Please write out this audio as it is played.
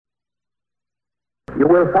You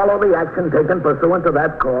will follow the action taken pursuant to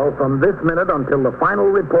that call from this minute until the final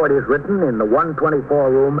report is written in the 124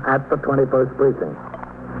 room at the 21st Precinct.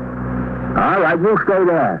 All right, you stay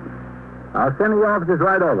there. I'll send the officers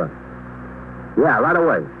right over. Yeah, right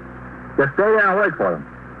away. Just stay there and wait for them.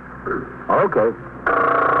 Okay.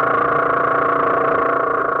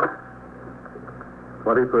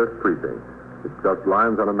 21st Precinct. It's just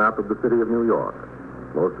lines on a map of the city of New York.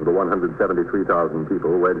 Most of the 173,000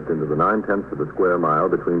 people wedged into the 9/10 of a square mile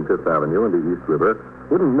between Fifth Avenue and the East River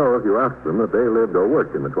wouldn't know if you asked them that they lived or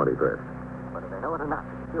worked in the 21st. Whether they know it or not.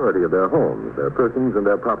 The security of their homes, their persons, and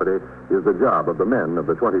their property is the job of the men of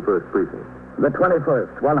the 21st Precinct. The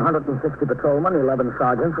 21st, 160 patrolmen, 11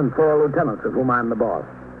 sergeants, and 4 lieutenants, of whom I'm the boss.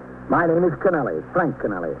 My name is Kennelly, Frank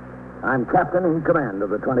Kennelly. I'm captain in command of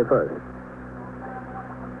the 21st.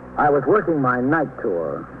 I was working my night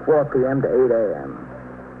tour, 4 p.m. to 8 a.m.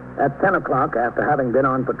 At 10 o'clock, after having been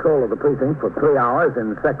on patrol of the precinct for 3 hours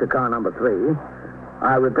in sector car number 3,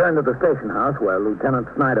 I returned to the station house where Lieutenant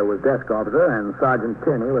Snyder was desk officer and Sergeant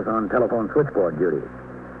Tierney was on telephone switchboard duty.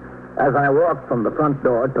 As I walked from the front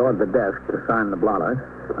door toward the desk to sign the blotter,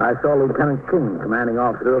 I saw Lieutenant King, commanding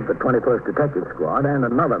officer of the 21st Detective Squad, and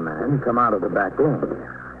another man come out of the back room.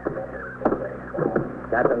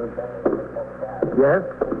 Captain? Yes?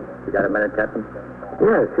 You got a minute, Captain?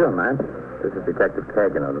 Yeah, sure, man. This is Detective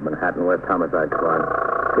Kagan of the Manhattan West Homicide Squad.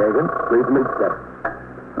 Kagan? Please meet, Captain.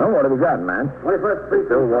 Oh, what have we got, man? 21st Precinct.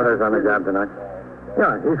 Bill Waters on the job tonight.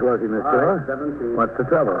 Yeah, he's working this door. 17. What's the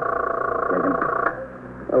trouble? Kagan.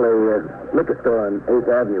 Well, a liquor store on 8th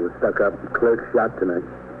Avenue was stuck up. Clerk shot tonight.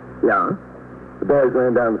 Yeah? The boys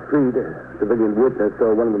ran down the street. A civilian witness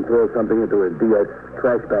saw one of them throw something into a DS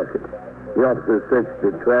trash basket. The officers searched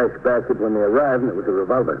the trash basket when they arrived, and it was a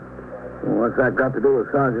revolver. Well, what's that got to do with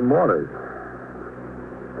Sergeant Waters?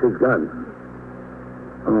 It's his gun.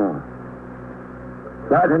 Oh.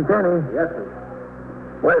 Sergeant Tierney. Yes, sir.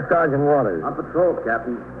 Where's Sergeant Waters? On patrol,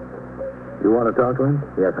 Captain. You want to talk to him?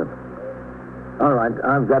 Yes, sir. All right,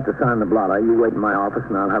 I've got to sign the blotter. You wait in my office,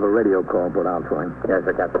 and I'll have a radio call put out for him. Yes,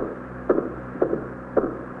 sir, Captain.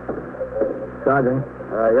 Sergeant,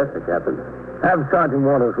 Yes, sir, Captain. have Sergeant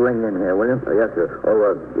Waters ring in here, will you? Yes, sir.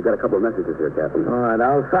 Oh, we got a couple of messages here, Captain. All right,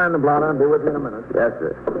 I'll sign the blotter and be with you in a minute. Yes,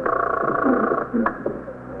 sir.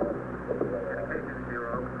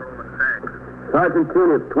 Sergeant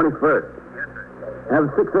Tierney of 21st. Yes, sir. Have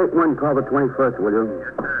 681 call the 21st, will you?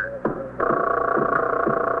 Yes, sir.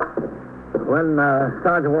 When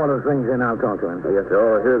Sergeant Waters rings in, I'll talk to him. Yes, sir.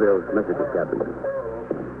 Oh, here are those messages, Captain.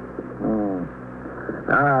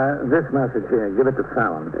 This message here, give it to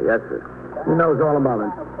Fallon. Yes, sir. He knows all about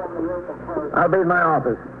it. I'll be in my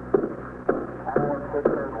office.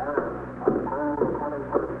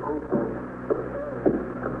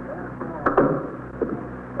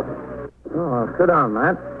 Oh, sit down,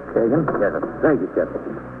 Matt. Kagan. Yes, sir. Thank you, Captain.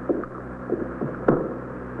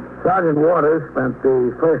 Sergeant Waters spent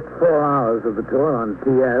the first 4 hours of the tour on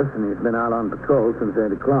TS, and he's been out on patrol since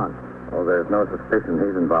 8 o'clock. Oh, there's no suspicion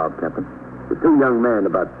he's involved, Captain. The 2 young men,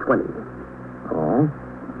 about 20. Oh?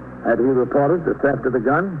 Had he reported the theft of the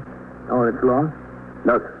gun? Or its loss?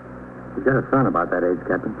 No, sir. He's got a son about that age,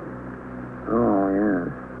 Captain. Oh,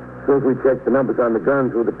 yes. As soon as we checked the numbers on the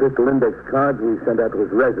gun through the pistol index cards we sent out to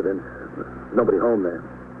his residence, nobody home there.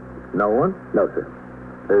 No one? No, sir.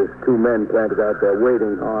 There's 2 men planted out there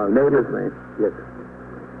waiting. Oh, natives, mate. Yes, sir.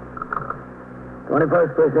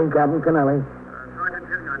 21st Precinct, Captain Kennelly. Sergeant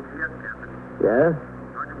Tierney on TS, Captain. Yes?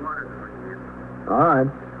 Sergeant Waters is ringing in. All right.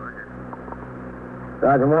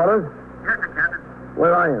 Sergeant Waters? Yes, sir, Captain.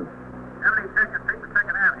 Where are you? 72nd Street and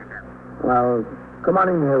 2nd Avenue, Captain. Well, come on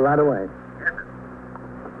in here right away. Yes,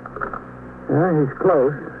 sir. He's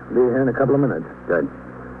close. Be here in a couple of minutes. Good.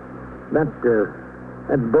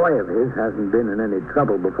 That boy of his hasn't been in any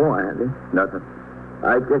trouble before, has he? No, sir.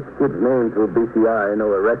 I checked the kid's name through BCI. No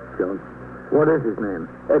arrest shown. What is his name?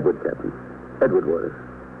 Edward, Captain. Edward Waters.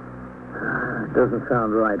 Doesn't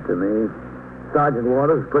sound right to me. Sergeant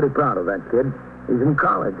Waters is pretty proud of that kid. He's in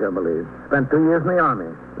college, I believe. Spent 2 years in the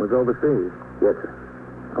Army. Was overseas. Yes, sir.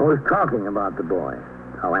 Always talking about the boy.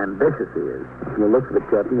 How ambitious he is. From the looks of it,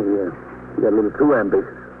 Captain, he got a little too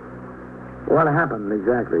ambitious. What happened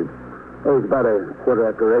exactly? Oh, it was about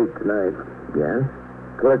 8:15 tonight. Yes?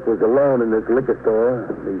 Clerk was alone in this liquor store.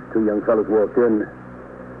 These 2 young fellows walked in.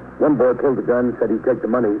 One boy pulled the gun, said he'd take the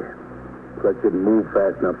money. Clerk didn't move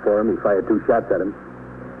fast enough for him. He fired 2 shots at him.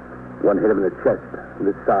 One hit him in the chest,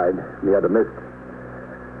 this side, and the other missed.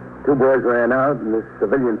 2 boys ran out, and this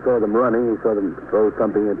civilian saw them running. He saw them throw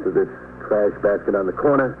something into this trash basket on the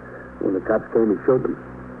corner. When the cops came, he showed them.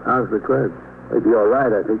 How's the clerk? He'd be all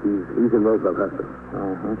right. I think he's in Roosevelt Hospital.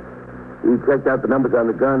 Uh-huh. He He checked out the numbers on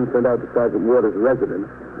the gun, sent out to Sergeant Waters' residence.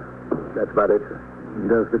 That's about it, sir.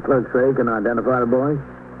 Does the clerk say he can identify the boy?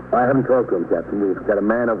 I haven't talked to him, Captain. We've got a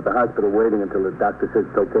man over at the hospital waiting until the doctor says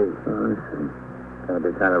it's okay. Oh, I see. Gonna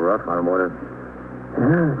be kind of rough on him, Waters.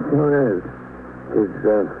 Yeah, sure is.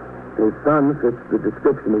 His son fits the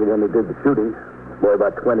description of the one who did the shooting. Boy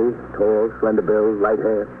about 20, tall, slender build, light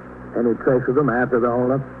hair. Any trace of them after the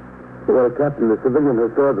holdup? Well, Captain, the civilian who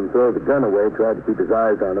saw them throw the gun away tried to keep his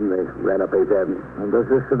eyes on him. They ran up 8th Avenue. And does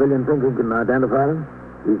this civilian think he can identify them?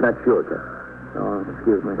 He's not sure, sir. Oh,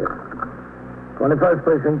 excuse me. 21st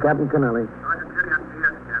Precinct, Captain Kennelly. Sergeant City on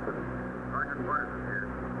GS, Captain. Sergeant Waters is here.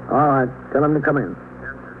 All right, tell him to come in.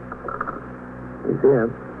 Yes, sir. He's here.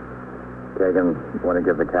 Kagan, want to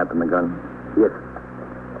give the captain the gun? Yes.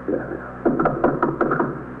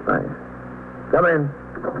 Thanks. Come in.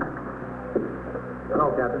 Hello,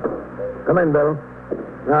 Captain. Come in, Bill.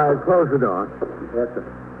 Now, close the door. Yes, sir.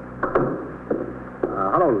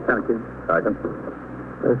 Hello, Lieutenant King. Sergeant.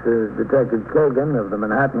 This is Detective Kagan of the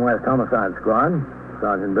Manhattan West Homicide Squad.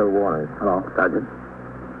 Sergeant Bill Waters. Hello, Sergeant.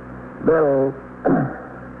 Bill,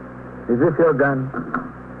 is this your gun?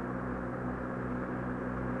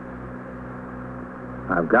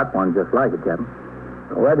 I've got one just like it, Captain.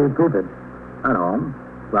 Where do you keep it? At home.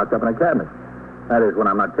 Locked up in a cabinet. That is when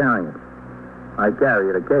I'm not carrying it. I carry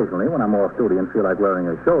it occasionally when I'm off duty and feel like wearing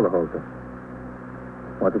a shoulder holster.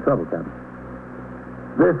 What's the trouble, Captain?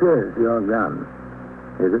 This is your gun.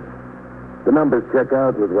 Is it? The numbers check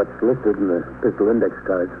out with what's listed in the pistol index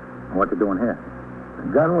cards. What you doing here?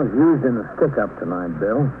 The gun was used in a stick-up tonight,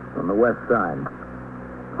 Bill, on the west side.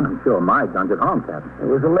 I'm sure my gun's at home, Captain.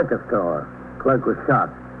 It was a liquor store. Clerk was shot.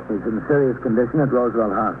 He's in serious condition at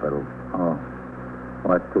Roosevelt Hospital. Oh.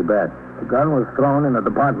 Well, that's too bad. The gun was thrown in the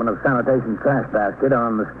Department of Sanitation trash basket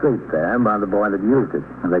on the street there by the boy that used it.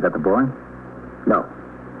 Have they got the boy? No,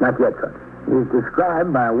 Not yet, sir. he's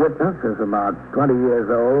described by a witness as about 20 years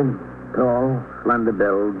old, tall, slender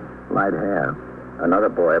build, light hair. Another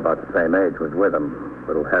boy about the same age was with him. A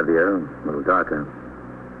little heavier, a little darker.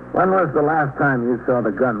 When was the last time you saw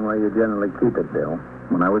the gun where you generally keep it, Bill?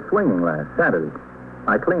 When I was swinging last Saturday.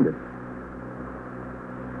 I cleaned it.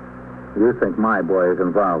 You think my boy is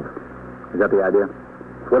involved. Is that the idea?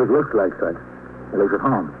 It's what it looks like, Sergeant. He lives at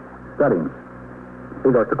home, studying. He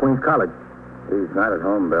goes to Queens College. He's not at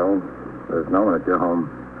home, Bill. There's no one at your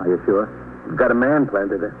home. Are you sure? You've got a man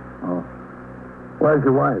planted there. Oh. Where's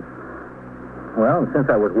your wife? Well, since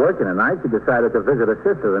I was working tonight, she decided to visit her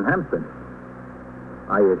sister in Hempstead.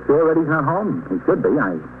 Are you sure that he's not home? He should be.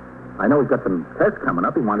 I know he's got some tests coming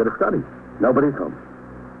up. He wanted to study. Nobody's home.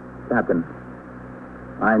 Captain,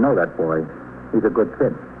 I know that boy. He's a good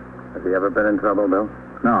kid. Has he ever been in trouble, Bill?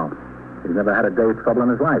 No. He's never had a day's trouble in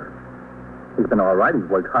his life. He's been all right. He's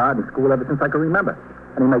worked hard in school ever since I can remember.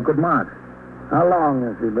 And he made good marks. How long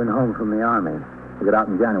has he been home from the Army? He got out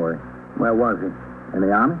in January. Where was he? In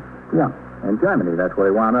the Army? Yeah. In Germany. That's where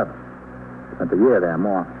he wound up. Spent a year there,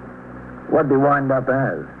 more. What did he wind up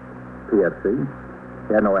as? PFC.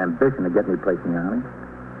 He had no ambition to get any place in the Army.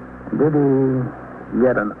 Did he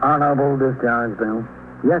get an honorable discharge, Bill?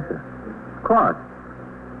 Yes, sir. Of course.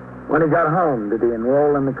 When he got home, did he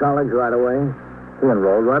enroll in the college right away? He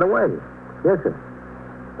enrolled right away. Yes, sir.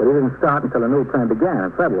 But he didn't start until the new term began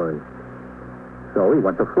in February. So he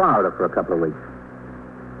went to Florida for a couple of weeks.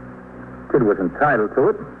 Kid was entitled to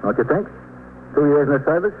it, don't you think? 2 years in the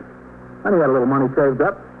service. And he had a little money saved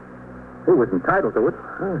up. He was entitled to it.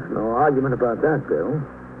 There's no argument about that, Bill.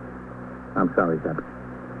 I'm sorry, Captain.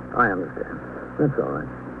 I understand. That's all right.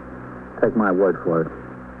 Take my word for it.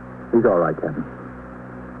 He's all right, Captain.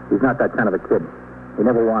 He's not that kind of a kid. He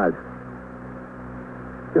never was.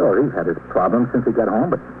 Sure, he's had his problems since he got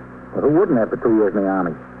home, but who wouldn't after 2 years in the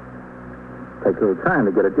Army? Takes a little time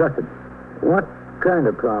to get adjusted. What kind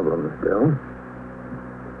of problems, Bill?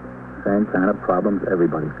 Same kind of problems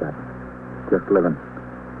everybody's got. Just living.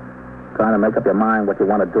 Trying to make up your mind what you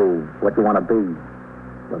want to do, what you want to be.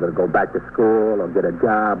 Whether to go back to school or get a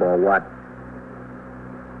job or what.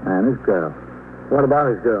 And his girl. What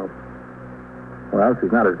about his girl? Well,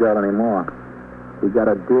 she's not his girl anymore. He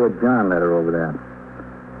got a Dear John letter over there.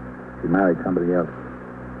 She married somebody else.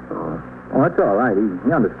 Oh. Oh, that's all right.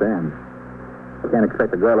 He understands. Can't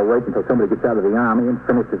expect a girl to wait until somebody gets out of the Army and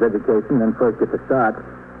finish his education, then first get to start.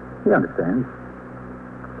 He understands.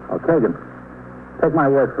 Oh, Kagan, take my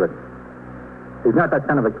word for it. He's not that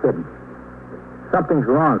kind of a kid. Something's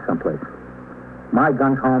wrong someplace. My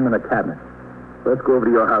gun's home in the cabinet. Let's go over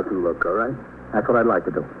to your house and look, all right? That's what I'd like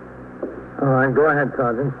to do. All right, go ahead,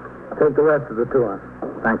 Sergeant. Take the rest of the tour.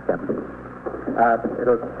 Thanks, Captain.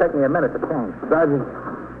 It'll take me a minute to change. Sergeant.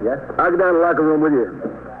 Yes? I'll get down to the locker room with you.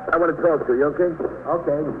 I want to talk to you, okay?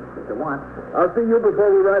 Okay, if you want. I'll see you before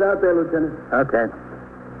we ride out there, Lieutenant. Okay.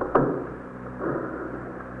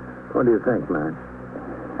 What do you think, man?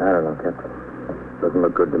 I don't know, Captain. Doesn't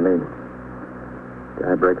look good to me.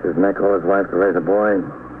 Guy breaks his neck, all his wife to raise a boy.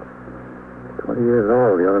 20 years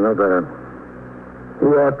old. You ought to know better. He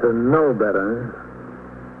ought to know better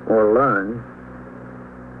or learn.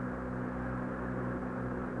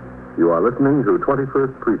 You are listening to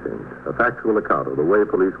 21st Precinct, a factual account of the way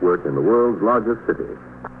police work in the world's largest city.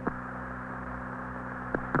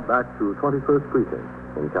 Back to 21st Precinct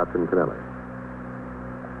and Captain Kennelly.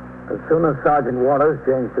 As soon as Sergeant Waters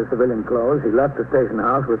changed to civilian clothes, he left the station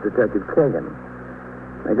house with Detective Kagan.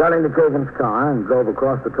 They got into Kagan's car and drove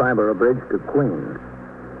across the Triborough Bridge to Queens.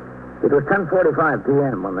 It was 10:45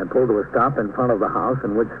 p.m. when they pulled to a stop in front of the house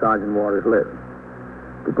in which Sergeant Waters lived.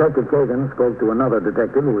 Detective Kagan spoke to another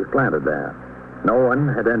detective who was planted there. No one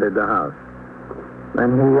had entered the house.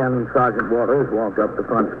 Then he and Sergeant Waters walked up the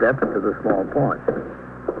front steps to the small porch.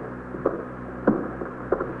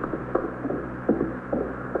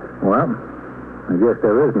 Well, I guess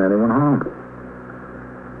there isn't anyone home.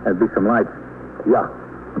 There'd be some lights. Yeah.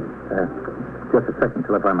 Just a second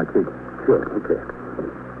till I find my key. Sure, okay.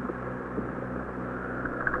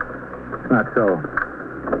 It's not so.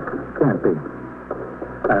 Can't be.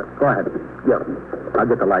 Go ahead. Yeah. I'll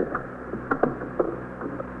get the light.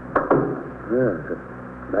 Yeah, it's a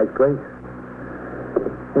nice place.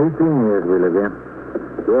 18 years we live here.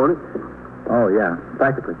 You own it? Oh, yeah,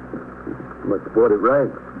 practically. Must have bought it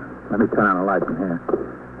right. Let me turn on the light from here.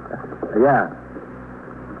 Yeah.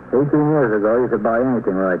 18 years ago, you could buy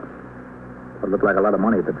anything right. It looked like a lot of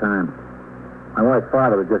money at the time. My wife's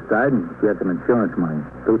father had just died, and she had some insurance money,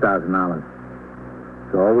 $2,000.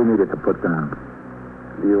 So all we needed to put down.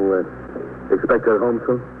 Do you expect her home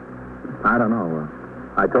soon? I don't know.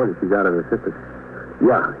 I told you she's out of her sister's.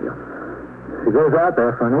 Yeah. She goes out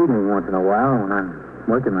there for an evening once in a while when I'm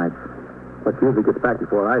working nights. But she usually gets back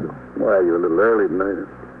before I do. Well, you're a little early tonight.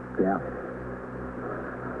 Yeah.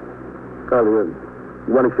 Carl,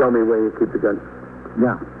 you want to show me where you keep the gun?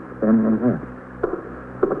 Yeah. In here.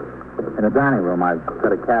 In the dining room, I've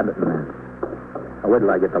got a cabinet in there. Now, wait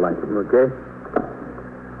till I get the light. Okay.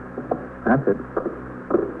 That's it.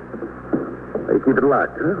 You keep it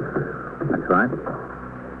locked, huh? That's right.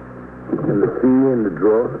 And the key in the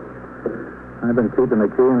drawer? I've been keeping the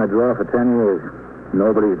key in the drawer for 10 years.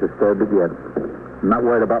 Nobody's disturbed it yet. I'm not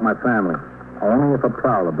worried about my family. Only if a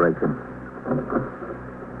prowler breaks in.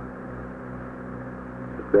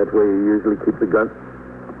 That way you usually keep the gun?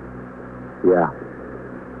 Yeah.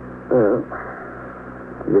 Well,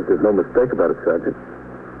 I guess there's no mistake about it, Sergeant.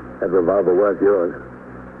 That revolver was yours.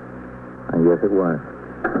 I guess it was.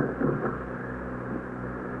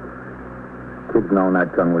 Kid's known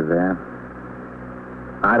that gun was there.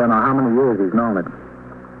 I don't know how many years he's known it.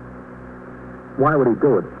 Why would he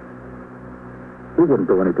do it? He wouldn't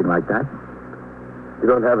do anything like that. You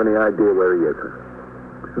don't have any idea where he is, huh?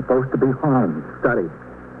 He's supposed to be home, study.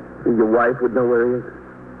 Think your wife would know where he is?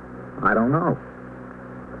 I don't know.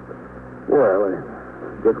 Well, I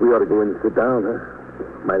guess we ought to go in and sit down, huh?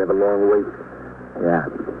 Might have a long wait. Yeah.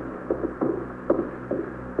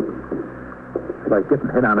 It's like getting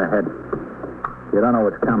hit on the head. You don't know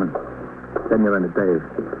what's coming. Then you're in a daze.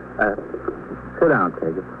 Sit down,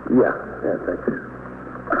 Kagan. Yeah, thanks.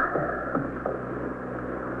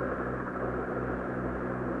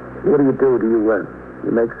 What do?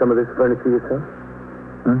 You make some of this furniture yourself?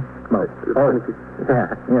 Furniture?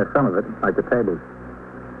 Yeah, some of it, like the tables.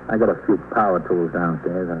 I got a few power tools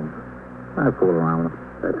downstairs. I fool around with them.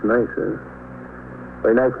 That's nice, huh?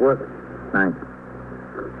 Very nice work. Thanks.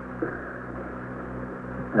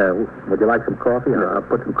 Would you like some coffee? No. I'll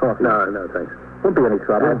put some coffee. No, thanks. Won't be any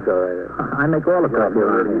trouble. That's all right. I make all the coffee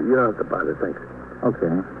around here. You don't have to bother, thanks.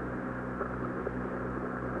 Okay.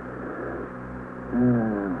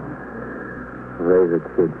 Raise a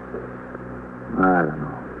kid. I don't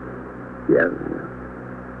know. Yeah.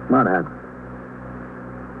 What happened?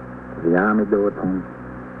 Did the Army do it to him?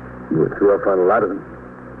 You were through up on a lot of them.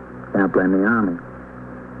 Can't blame the Army.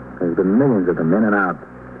 There's been millions of them in and out.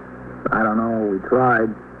 I don't know. We tried.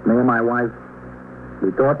 Me and my wife.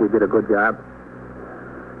 We thought we did a good job.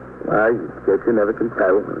 I guess you never can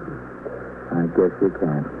tell. I guess you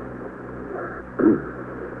can.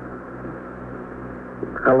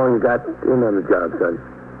 How long you got in on the job, son?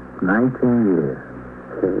 19 years.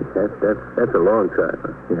 That's a long time.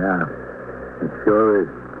 Huh? Yeah. It sure is.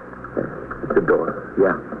 It's the door.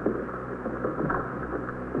 Yeah.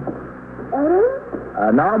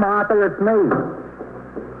 Eddie? No, Martha, it's me.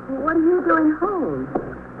 What are you doing home?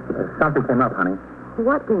 Something came up, honey.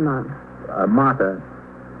 What came up? Martha,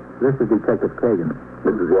 This is Detective Kagan.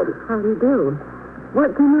 Mrs. Waters. How do you do?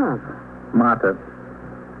 What came up? Martha.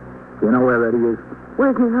 Do you know where Eddie is?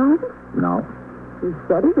 Where's he home? No. He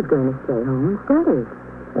said he was going to stay home and study.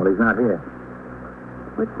 Well, he's not here.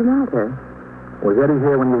 What's the matter? Was Eddie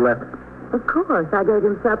here when you left? Of course. I gave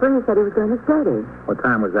him supper and he said he was going to study. What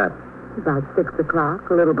time was that? About 6 o'clock,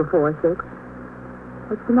 a little before 6.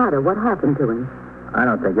 What's the matter? What happened to him? I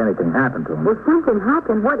don't think anything happened to him. Well, something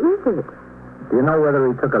happened. What is it? Do you know whether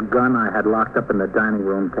he took a gun I had locked up in the dining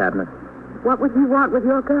room cabinet? What would he want with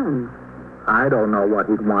your gun? I don't know what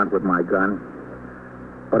he'd want with my gun.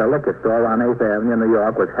 But a liquor store on 8th Avenue in New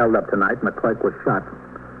York was held up tonight and the clerk was shot.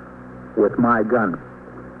 With my gun.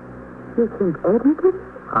 You think Eddie did it?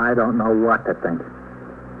 I don't know what to think.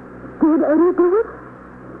 Did Eddie do it?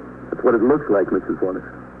 That's what it looks like, Mrs. Waters.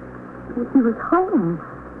 Well, he was home.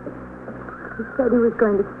 He said he was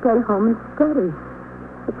going to stay home and study.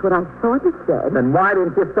 That's what I thought he said. Then why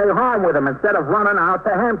didn't you stay home with him instead of running out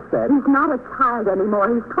to Hampstead? He's not a child anymore.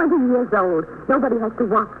 He's 20 years old. Nobody has to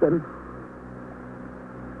watch him.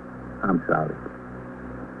 I'm sorry.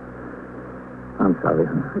 I'm sorry,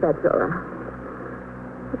 honey. That's all right.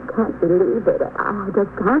 I can't believe it. I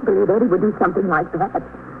just can't believe Eddie would do something like that.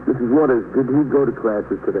 Mrs. Waters, did he go to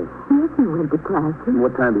classes today? Yes, he went to classes.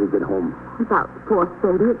 What time did he get home? About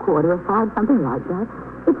 4:30, 4:45, something like that.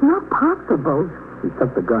 It's not possible. He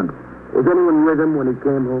took the gun. Was anyone with him when he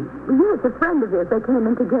came home? Yes, a friend of his. They came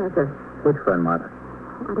in together. Which friend, Martha?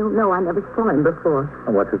 I don't know. I never saw him before.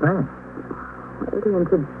 What's his name? Eddie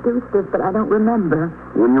introduced us, but I don't remember.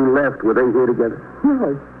 When you left, were they here together?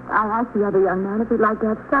 Yes. I asked the other young man if he'd like to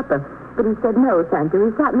have supper, but he said no, thank you.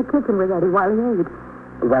 He sat in the kitchen with Eddie while he ate.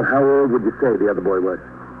 About how old would you say the other boy was?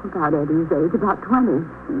 About Eddie's age, about 20.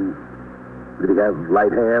 Did he have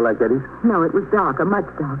light hair like Eddie's? No, it was darker, much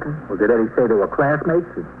darker. Well, did Eddie say they were classmates?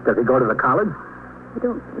 Does he go to the college? I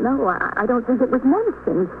don't know. I don't think it was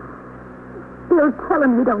mentioned. Bill, tell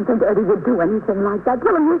him you don't think Eddie would do anything like that.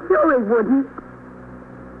 Tell him you're sure he wouldn't.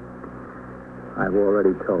 I've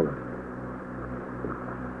already told him.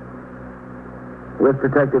 With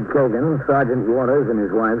Detective Kagan, Sergeant Waters and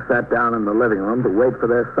his wife sat down in the living room to wait for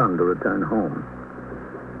their son to return home.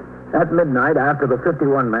 At midnight, after the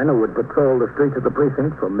 51 men who would patrol the streets of the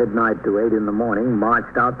precinct from midnight to 8 in the morning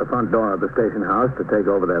marched out the front door of the station house to take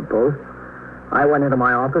over their posts, I went into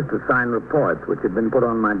my office to sign reports which had been put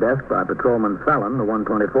on my desk by Patrolman Fallon, the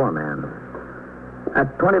 124 man.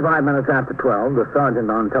 At 25 minutes after 12, the sergeant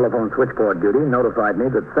on telephone switchboard duty notified me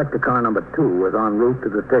that sector car number 2 was en route to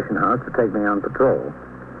the station house to take me on patrol.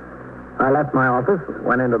 I left my office,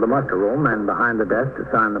 went into the muster room, and behind the desk to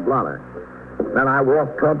sign the blotter. Then I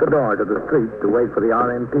walked toward the door to the street to wait for the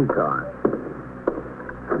RMP car.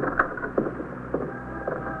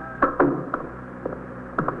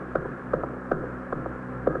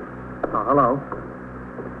 Oh, hello.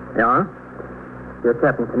 Yeah? You're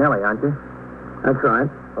Captain Kennelly, aren't you? That's right.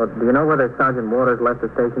 Oh, do you know whether Sergeant Waters left the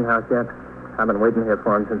station house yet? I've been waiting here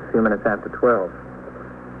for him since a few minutes after 12.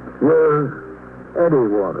 You're Eddie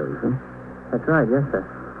Waters, huh? That's right, yes, sir.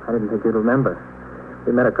 I didn't think you'd remember.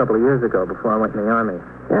 We met a couple of years ago before I went in the Army.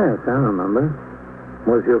 Yes, I remember.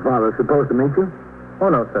 Was your father supposed to meet you? Oh,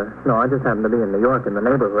 no, sir. No, I just happened to be in New York in the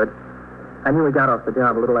neighborhood. I knew he got off the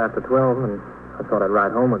job a little after 12, and I thought I'd ride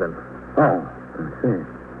home with him. Oh, I see.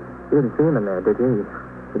 You didn't see him in there, did you?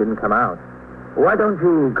 He didn't come out. Why don't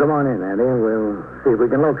you come on in, Eddie? We'll see if we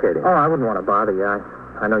can locate him. Oh, I wouldn't want to bother you. I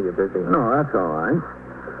know you're busy. No, that's all right.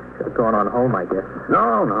 Should have gone on home, I guess.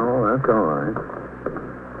 No, that's all right.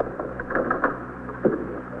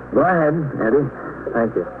 Go ahead, Eddie.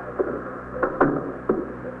 Thank you.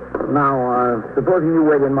 Now, supposing you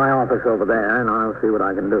wait in my office over there, and I'll see what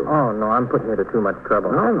I can do. Oh, no, I'm putting you to too much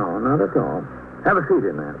trouble. No, not at all. Have a seat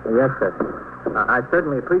in there. Yes, sir. I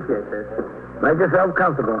certainly appreciate this. Make yourself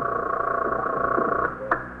comfortable.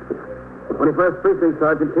 21st Precinct,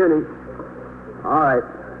 Sergeant Tierney. All right,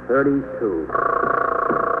 32.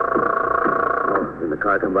 Oh, did the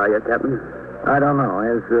car come by yet, Captain? I don't know.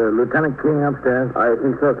 Is Lieutenant King upstairs? I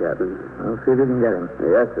think so, Captain. I'll see if you can get him.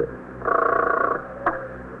 Yes, sir.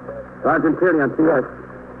 Sergeant Tierney on CS.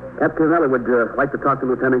 Captain Kennelly would like to talk to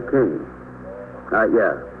Lieutenant King.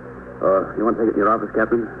 Yeah. You want to take it in your office,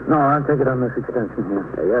 Captain? No, I'll take it on this extension here.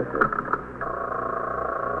 Yes, sir.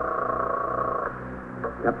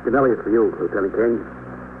 Captain Kennelly, it's for you, Lieutenant King.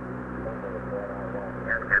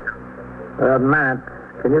 Yes, Captain. Matt,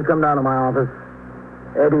 can you come down to my office?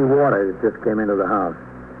 Eddie Waters just came into the house.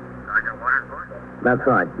 Sergeant Waters, boy? That's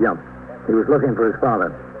right, yep. He was looking for his father.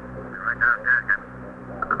 Right downstairs, Captain.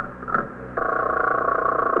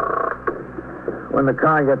 When the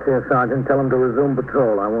car gets here, Sergeant, tell him to resume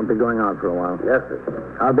patrol. I won't be going out for a while. Yes, sir.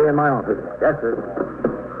 I'll be in my office. Yes, sir.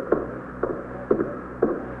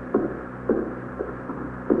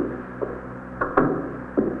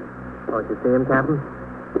 Oh, did you see him, Captain?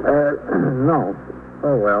 No.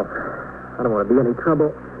 Oh, well. I don't want to be any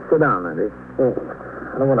trouble. Sit down, Eddie. Oh,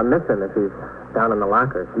 I don't want to miss him if he's down in the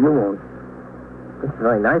lockers. You won't. This is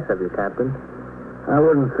very nice of you, Captain. I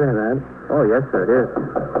wouldn't say that. Oh, yes, sir, it is.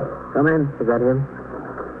 Come in. Is that him?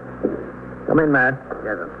 Come in, Matt.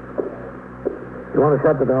 Yes, sir. You want to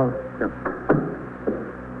shut the door? Sure.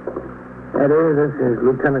 Eddie, this is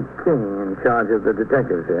Lieutenant King in charge of the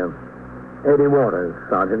detectives here. Eddie Waters,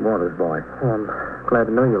 Sergeant Waters' boy. I'm glad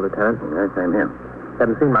to know you, Lieutenant. Yes, same here.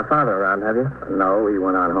 Haven't seen my father around, have you? No, he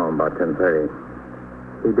went on home about 10:30.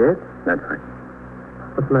 He did? That's right.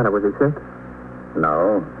 What's the matter? Was he sick?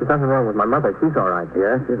 No. There's nothing wrong with my mother. She's all right.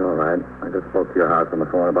 Yes, he's all right. I just spoke to your house on the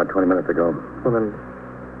phone about 20 minutes ago. Well, then,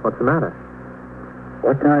 what's the matter?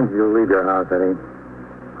 What time did you leave your house, Eddie?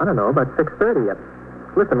 I don't know, about 6:30.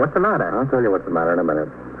 Listen, what's the matter? I'll tell you what's the matter in a minute.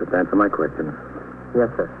 Just answer my questions. Yes,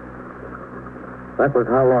 sir. That was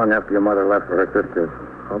how long after your mother left for her sister's?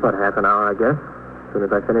 Oh, about half an hour, I guess. As soon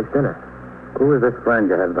as I finished dinner. Who is this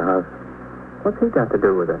friend you had at the house? What's he got to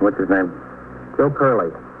do with it? What's his name? Joe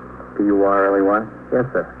Purley. P-U-R-L-E-Y? Yes,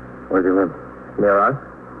 sir. Where does he live? Near us.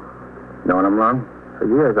 Knowing him long? For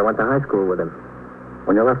years, I went to high school with him.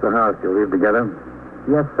 When you left the house, you leave together?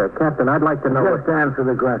 Yes, sir. Captain, I'd like to know... Just answer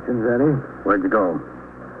the questions, Eddie. Where'd you go?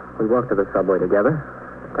 We walked to the subway together.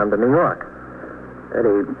 Come to New York.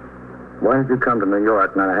 Eddie, why did you come to New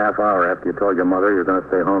York not a half hour after you told your mother you were going to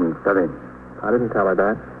stay home and study? I didn't tell her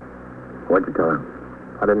that. What'd you tell her?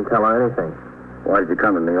 I didn't tell her anything. Why did you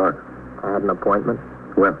come to New York? I had an appointment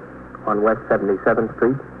Where? on West 77th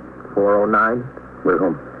Street, 409. With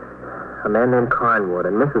whom? A man named Carnwood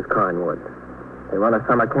and Mrs. Carnwood. They run a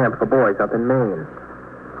summer camp for boys up in Maine.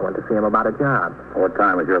 I went to see him about a job. What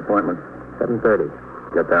time was your appointment? 7:30.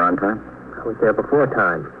 Get there on time? I was there before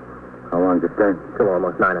time, How long did you stay? till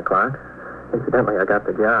almost 9 o'clock. Incidentally, I got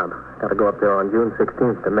the job. Got to go up there on June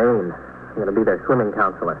 16th to Maine. I'm going to be their swimming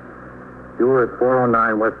counselor. You were at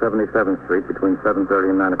 409 West 77th Street between 7:30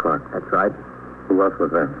 and 9 o'clock. That's right. Who else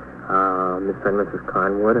was there? Mr. and Mrs.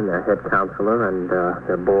 Carnwood and their head counselor and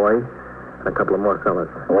their boy and a couple of more fellas.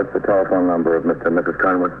 What's the telephone number of Mr. and Mrs.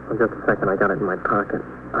 Conwood? Well, just a second. I got it in my pocket.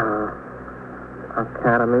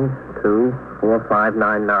 Academy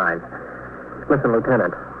 24599. Listen,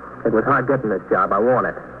 Lieutenant, it was hard getting this job. I want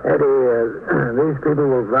it. Eddie, these people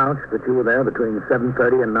will vouch that you were there between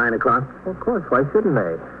 7:30 and 9 o'clock? Well, of course. Why shouldn't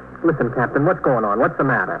they? Listen, Captain, what's going on? What's the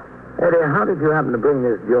matter? Eddie, how did you happen to bring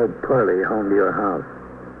this Joe Purley home to your house?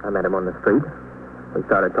 I met him on the street. We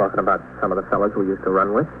started talking about some of the fellas we used to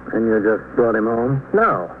run with. And you just brought him home?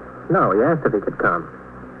 No, he asked if he could come.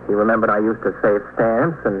 He remembered I used to save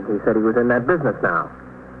stamps, and he said he was in that business now.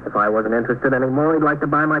 If I wasn't interested anymore, he'd like to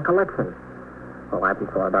buy my collection. Well, I hadn't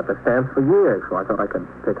thought about the stamps for years, so I thought I could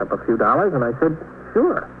pick up a few dollars, and I said,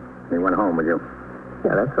 sure. He went home with you?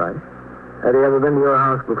 Yeah, that's right. Had he ever been to your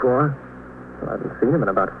house before? Well, I haven't seen him in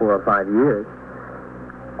about 4 or 5 years.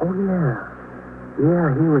 Oh, yeah.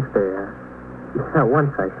 Yeah, he was there. Yeah,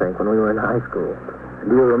 once, I think, when we were in high school.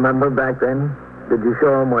 Do you remember back then? Did you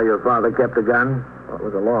show him where your father kept a gun? Well, it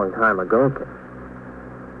was a long time ago, kid.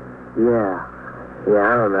 Yeah,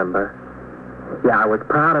 I remember. Yeah, I was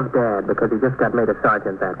proud of Dad because he just got made a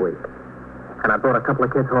sergeant that week. And I brought a couple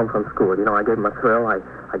of kids home from school. You know, I gave them a thrill. I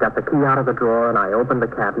got the key out of the drawer, and I opened the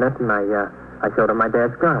cabinet, and I showed him my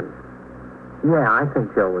dad's gun. Yeah, I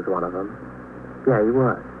think Joe was one of them. Yeah, he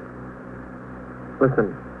was.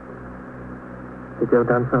 Listen, did Joe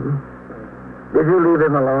done something? Did you leave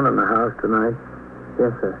him alone in the house tonight?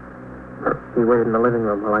 Yes, sir. He waited in the living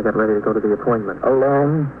room while I got ready to go to the appointment.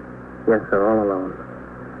 Alone? Yes, sir, all alone.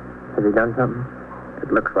 Has he done something?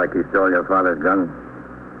 It looks like he stole your father's gun.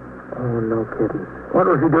 Oh, no kidding. What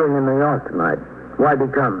was he doing in New York tonight? Why'd he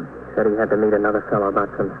come? He said he had to meet another fellow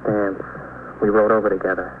about some stamps. We rode over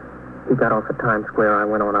together. He got off at Times Square. I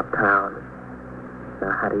went on uptown.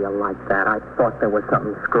 Now, how do you like that? I thought there was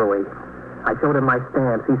something screwy. I showed him my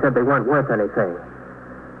stamps. He said they weren't worth anything.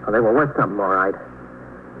 Well, they were worth something, all right.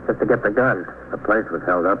 Just to get the gun. The place was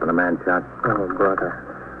held up and a man shot. Oh, brother.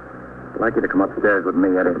 I'd like you to come upstairs with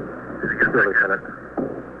me, Eddie. Sure, Lieutenant.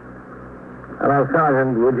 Hello,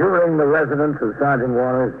 Sergeant. Would you ring the residence of Sergeant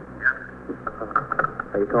Waters?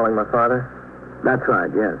 Are you calling my father? That's right,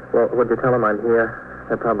 yes. Well, would you tell him I'm here?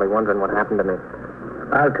 They're probably wondering what happened to me.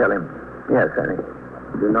 I'll tell him. Yes, Eddie.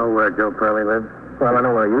 Do you know where Joe Purley lives? Well, I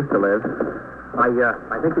know where he used to live. I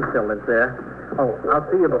think he still lives there. Oh, I'll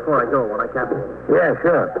see you before I go when I capture you. Yeah,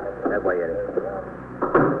 sure. That way, Eddie.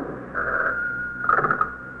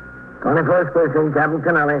 21st Precinct, Captain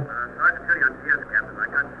Kennelly. Sergeant City on CS, Captain. I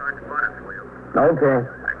got Sergeant Barnes for you. Okay.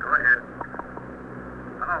 Go ahead.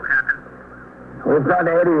 Hello, Captain. We've got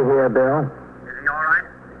Eddie here, Bill. Is he all right?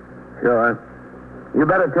 Sure. You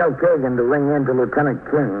better tell Kagan to ring in to Lieutenant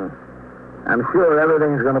King. I'm sure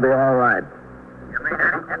everything's going to be all right. You mean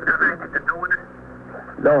Eddie didn't have anything to do with it?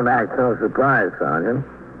 Don't act so surprised, Sergeant.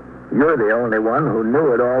 You're the only one who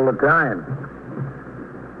knew it all the time.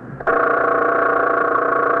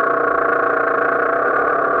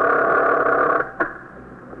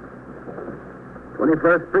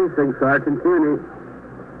 First Precinct, Sergeant Kearney.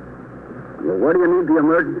 Well, where do you need the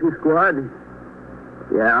emergency squad?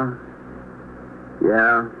 Yeah.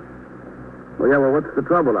 Well, what's the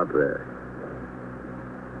trouble up there?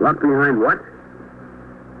 Locked behind what?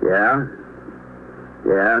 Yeah.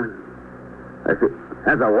 I see.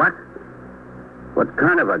 Has a what? What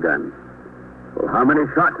kind of a gun? Well, how many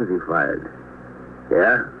shots has he fired?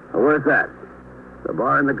 Yeah? Well, where's that? The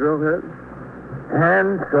bar in the grill head?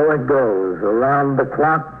 And so it goes, around the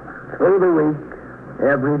clock, through the week,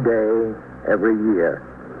 every day, every year.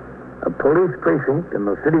 A police precinct in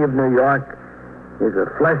the city of New York is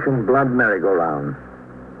a flesh and blood merry-go-round.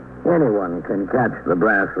 Anyone can catch the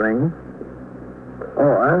brass ring,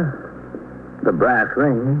 or the brass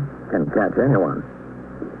ring can catch anyone.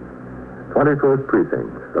 21st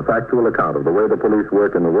Precinct, a factual account of the way the police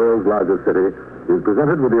work in the world's largest city, is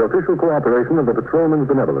presented with the official cooperation of the Patrolmen's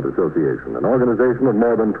Benevolent Association, an organization of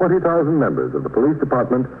more than 20,000 members of the Police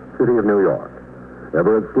Department, City of New York.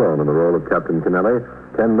 Everett Sloan in the role of Captain Kennelly,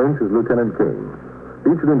 Ken Lynch as Lieutenant King.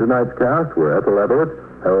 Featured in tonight's cast were Ethel Everett,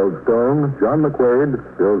 Harold Stone, John McQuaid,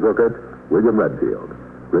 Bill Zuckert, William Redfield.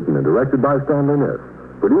 Written and directed by Stanley Niss.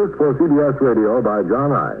 Produced for CBS Radio by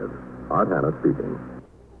John Ives. Art Hannah speaking.